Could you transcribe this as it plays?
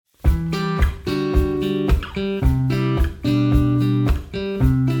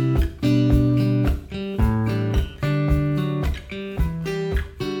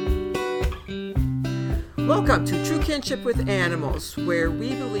Kinship with Animals, where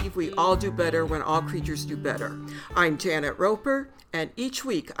we believe we all do better when all creatures do better. I'm Janet Roper, and each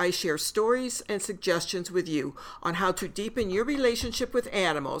week I share stories and suggestions with you on how to deepen your relationship with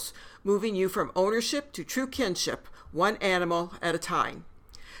animals, moving you from ownership to true kinship, one animal at a time.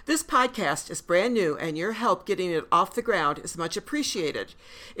 This podcast is brand new, and your help getting it off the ground is much appreciated.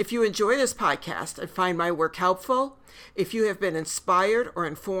 If you enjoy this podcast and find my work helpful, if you have been inspired or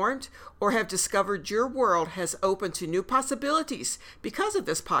informed, or have discovered your world has opened to new possibilities because of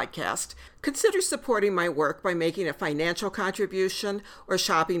this podcast, consider supporting my work by making a financial contribution or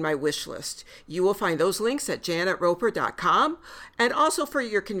shopping my wish list. You will find those links at janetroper.com, and also for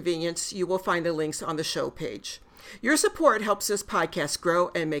your convenience, you will find the links on the show page. Your support helps this podcast grow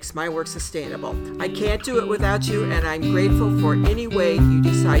and makes my work sustainable. I can't do it without you, and I'm grateful for any way you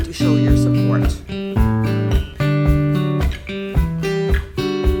decide to show your support. In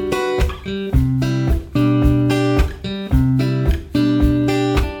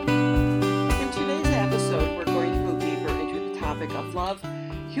today's episode, we're going to move deeper into the topic of love,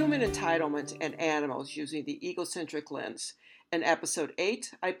 human entitlement, and animals using the egocentric lens. In episode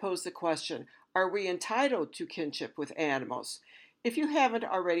 8, I posed the question, are we entitled to kinship with animals? If you haven't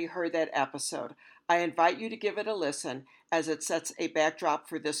already heard that episode, I invite you to give it a listen as it sets a backdrop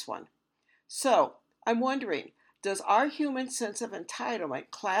for this one. So, I'm wondering, does our human sense of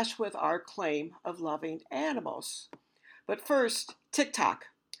entitlement clash with our claim of loving animals? But first, TikTok.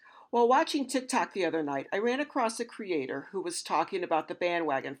 While watching TikTok the other night, I ran across a creator who was talking about the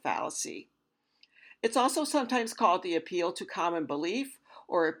bandwagon fallacy. It's also sometimes called the appeal to common belief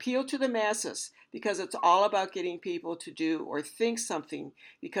or appeal to the masses, because it's all about getting people to do or think something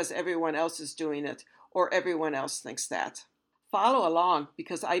because everyone else is doing it or everyone else thinks that. Follow along,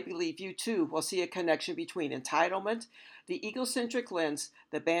 because I believe you too will see a connection between entitlement, the egocentric lens,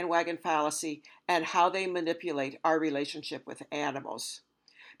 the bandwagon fallacy, and how they manipulate our relationship with animals.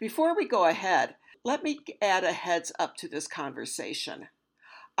 Before we go ahead, let me add a heads up to this conversation.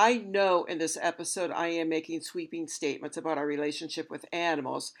 I know in this episode I am making sweeping statements about our relationship with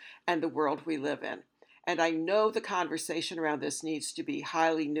animals and the world we live in. And I know the conversation around this needs to be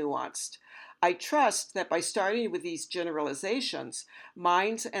highly nuanced. I trust that by starting with these generalizations,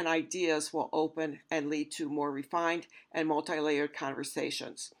 minds and ideas will open and lead to more refined and multi-layered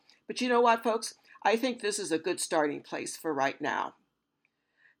conversations. But you know what, folks? I think this is a good starting place for right now.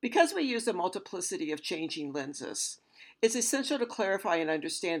 Because we use a multiplicity of changing lenses, it's essential to clarify and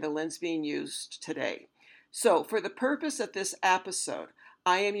understand the lens being used today. So, for the purpose of this episode,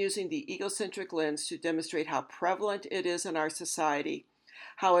 I am using the egocentric lens to demonstrate how prevalent it is in our society,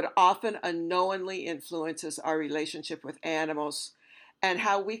 how it often unknowingly influences our relationship with animals, and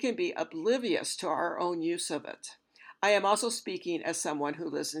how we can be oblivious to our own use of it. I am also speaking as someone who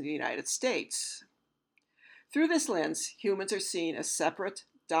lives in the United States. Through this lens, humans are seen as separate,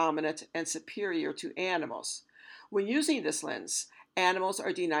 dominant, and superior to animals. When using this lens, animals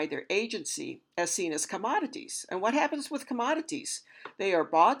are denied their agency as seen as commodities. And what happens with commodities? They are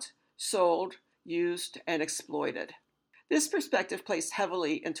bought, sold, used, and exploited. This perspective plays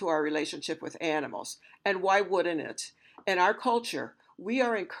heavily into our relationship with animals. And why wouldn't it? In our culture, we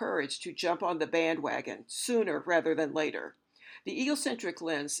are encouraged to jump on the bandwagon sooner rather than later. The egocentric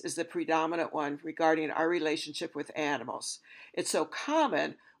lens is the predominant one regarding our relationship with animals. It's so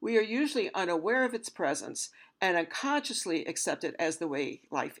common, we are usually unaware of its presence and unconsciously accept it as the way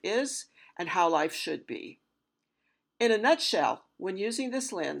life is and how life should be. In a nutshell, when using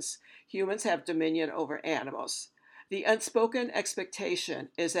this lens, humans have dominion over animals. The unspoken expectation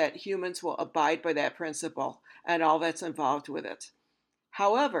is that humans will abide by that principle and all that's involved with it.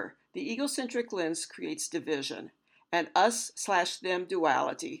 However, the egocentric lens creates division, an us/them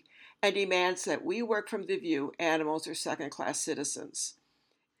duality, and demands that we work from the view animals are second-class citizens.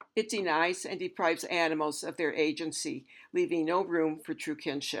 It denies and deprives animals of their agency, leaving no room for true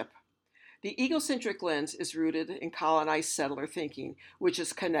kinship. The egocentric lens is rooted in colonized settler thinking, which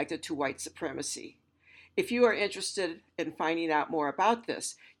is connected to white supremacy. If you are interested in finding out more about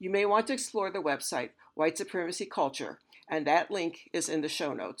this, you may want to explore the website White Supremacy Culture, and that link is in the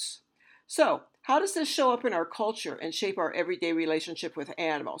show notes. So, how does this show up in our culture and shape our everyday relationship with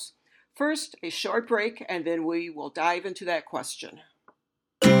animals? First, a short break, and then we will dive into that question.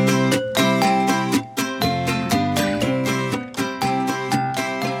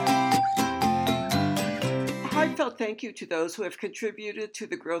 Heartfelt thank you to those who have contributed to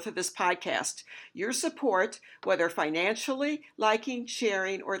the growth of this podcast. Your support, whether financially, liking,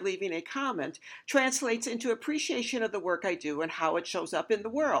 sharing, or leaving a comment, translates into appreciation of the work I do and how it shows up in the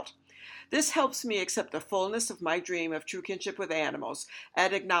world. This helps me accept the fullness of my dream of true kinship with animals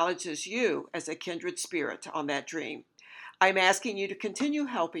and acknowledges you as a kindred spirit on that dream. I'm asking you to continue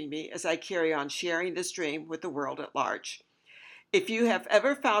helping me as I carry on sharing this dream with the world at large. If you have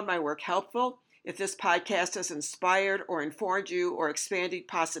ever found my work helpful, if this podcast has inspired or informed you or expanded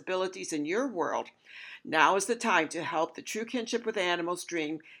possibilities in your world, now is the time to help the True Kinship with Animals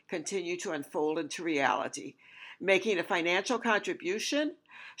dream continue to unfold into reality. Making a financial contribution,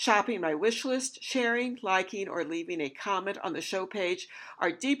 shopping my wish list, sharing, liking, or leaving a comment on the show page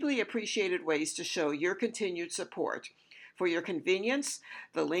are deeply appreciated ways to show your continued support. For your convenience,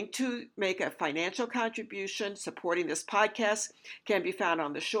 the link to make a financial contribution supporting this podcast can be found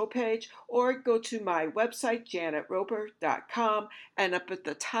on the show page, or go to my website, janetroper.com, and up at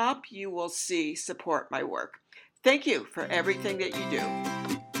the top you will see support my work. Thank you for everything that you do.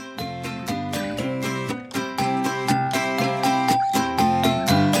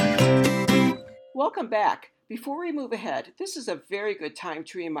 Welcome back. Before we move ahead, this is a very good time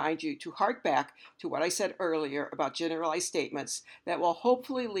to remind you to hark back to what I said earlier about generalized statements that will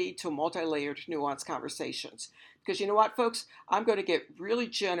hopefully lead to multi-layered, nuanced conversations. Because you know what, folks? I'm going to get really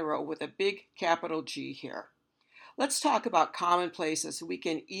general with a big capital G here. Let's talk about common places we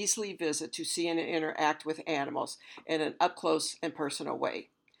can easily visit to see and interact with animals in an up-close and personal way.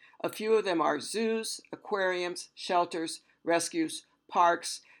 A few of them are zoos, aquariums, shelters, rescues,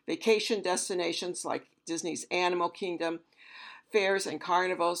 parks, vacation destinations like Disney's Animal Kingdom, fairs and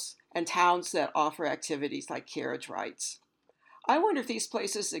carnivals, and towns that offer activities like carriage rides. I wonder if these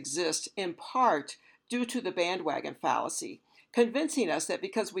places exist in part due to the bandwagon fallacy, convincing us that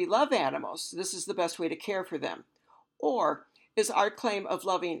because we love animals, this is the best way to care for them. Or is our claim of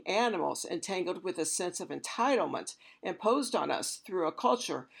loving animals entangled with a sense of entitlement imposed on us through a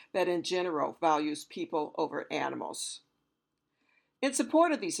culture that in general values people over animals? In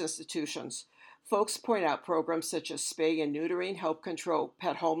support of these institutions, folks point out programs such as spay and neutering help control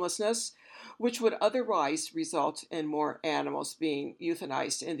pet homelessness, which would otherwise result in more animals being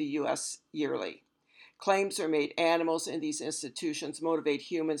euthanized in the U.S. yearly. Claims are made animals in these institutions motivate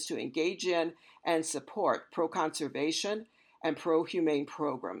humans to engage in and support pro-conservation and pro-humane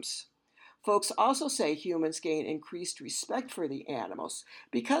programs. Folks also say humans gain increased respect for the animals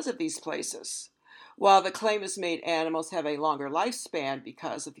because of these places. While the claim is made animals have a longer lifespan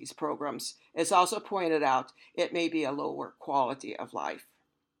because of these programs, it's also pointed out it may be a lower quality of life.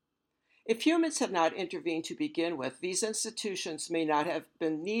 If humans had not intervened to begin with, these institutions may not have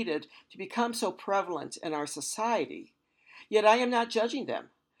been needed to become so prevalent in our society. Yet I am not judging them.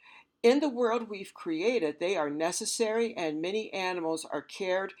 In the world we've created, they are necessary, and many animals are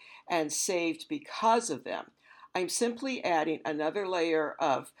cared and saved because of them. I'm simply adding another layer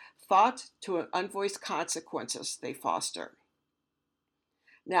of thought to an unvoiced consequences they foster.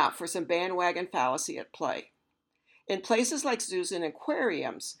 Now, for some bandwagon fallacy at play. In places like zoos and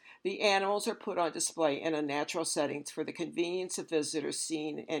aquariums, the animals are put on display in a natural setting for the convenience of visitors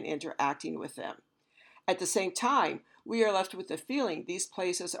seeing and interacting with them. At the same time, we are left with the feeling these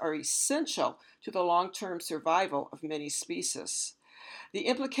places are essential to the long-term survival of many species. The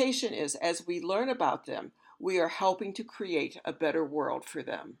implication is, as we learn about them, we are helping to create a better world for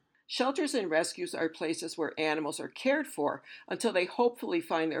them. Shelters and rescues are places where animals are cared for until they hopefully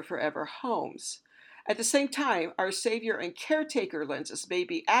find their forever homes. At the same time, our savior and caretaker lenses may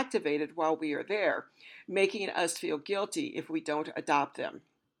be activated while we are there, making us feel guilty if we don't adopt them.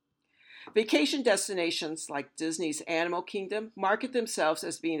 Vacation destinations like Disney's Animal Kingdom market themselves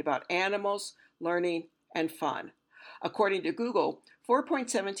as being about animals, learning, and fun. According to Google,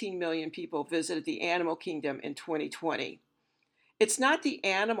 4.17 million people visited the Animal Kingdom in 2020. It's not the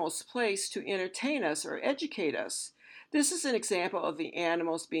animals' place to entertain us or educate us. This is an example of the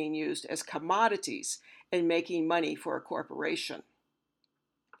animals being used as commodities and making money for a corporation.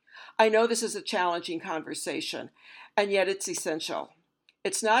 I know this is a challenging conversation, and yet it's essential.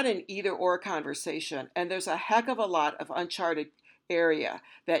 It's not an either-or conversation, and there's a heck of a lot of uncharted area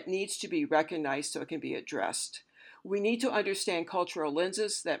that needs to be recognized so it can be addressed. We need to understand cultural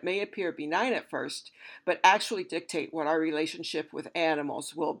lenses that may appear benign at first, but actually dictate what our relationship with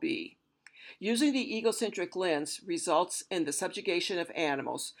animals will be. Using the egocentric lens results in the subjugation of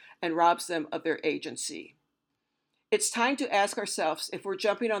animals and robs them of their agency. It's time to ask ourselves if we're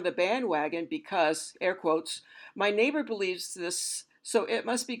jumping on the bandwagon because, air quotes, my neighbor believes this, so it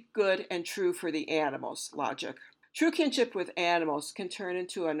must be good and true for the animals, logic. True kinship with animals can turn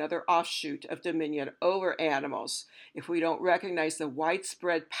into another offshoot of dominion over animals if we don't recognize the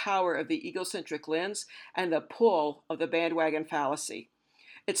widespread power of the egocentric lens and the pull of the bandwagon fallacy.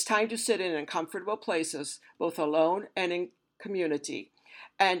 It's time to sit in uncomfortable places, both alone and in community,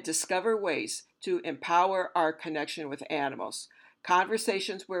 and discover ways to empower our connection with animals.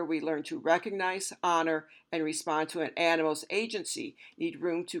 Conversations where we learn to recognize, honor, and respond to an animal's agency need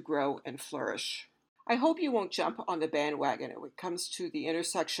room to grow and flourish. I hope you won't jump on the bandwagon when it comes to the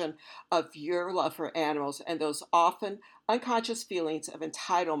intersection of your love for animals and those often unconscious feelings of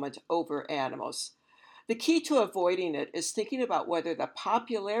entitlement over animals. The key to avoiding it is thinking about whether the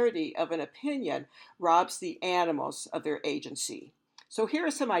popularity of an opinion robs the animals of their agency. So here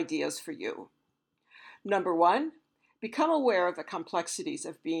are some ideas for you. Number one, become aware of the complexities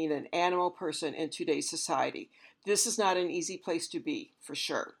of being an animal person in today's society. This is not an easy place to be, for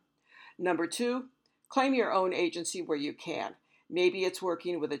sure. Number two, claim your own agency where you can. Maybe it's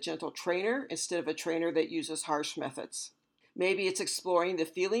working with a gentle trainer instead of a trainer that uses harsh methods. Maybe it's exploring the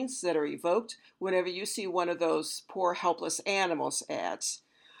feelings that are evoked whenever you see one of those poor helpless animals ads.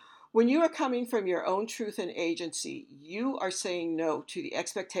 When you are coming from your own truth and agency, you are saying no to the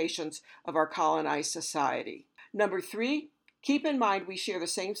expectations of our colonized society. Number three, keep in mind we share the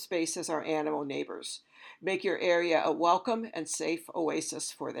same space as our animal neighbors. Make your area a welcome and safe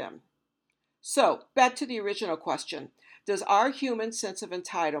oasis for them. So, back to the original question. Does our human sense of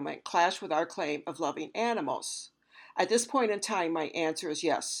entitlement clash with our claim of loving animals? At this point in time, my answer is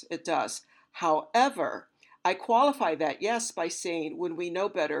yes, it does. However, I qualify that yes by saying when we know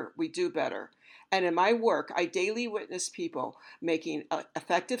better, we do better. And in my work, I daily witness people making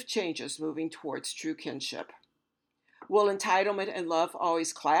effective changes moving towards true kinship. Will entitlement and love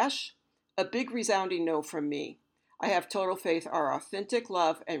always clash? A big resounding no from me. I have total faith our authentic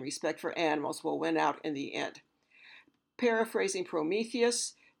love and respect for animals will win out in the end. Paraphrasing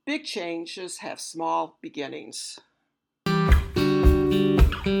Prometheus, big changes have small beginnings.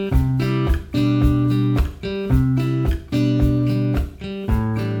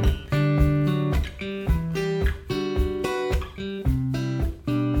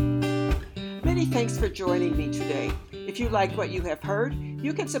 Many thanks for joining me today. If you like what you have heard,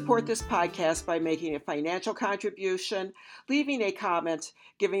 you can support this podcast by making a financial contribution, leaving a comment,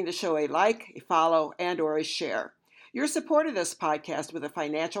 giving the show a like, a follow, and/or a share. Your support of this podcast with a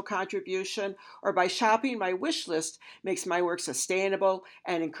financial contribution or by shopping my wish list makes my work sustainable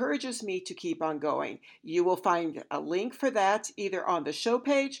and encourages me to keep on going. You will find a link for that either on the show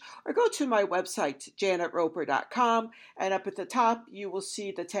page or go to my website, janetroper.com, and up at the top you will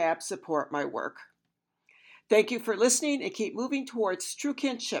see the tab Support My Work. Thank you for listening and keep moving towards true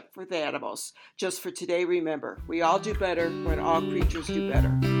kinship with animals. Just for today, remember, we all do better when all creatures do better.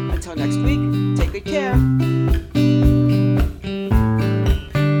 Until next week, take good care.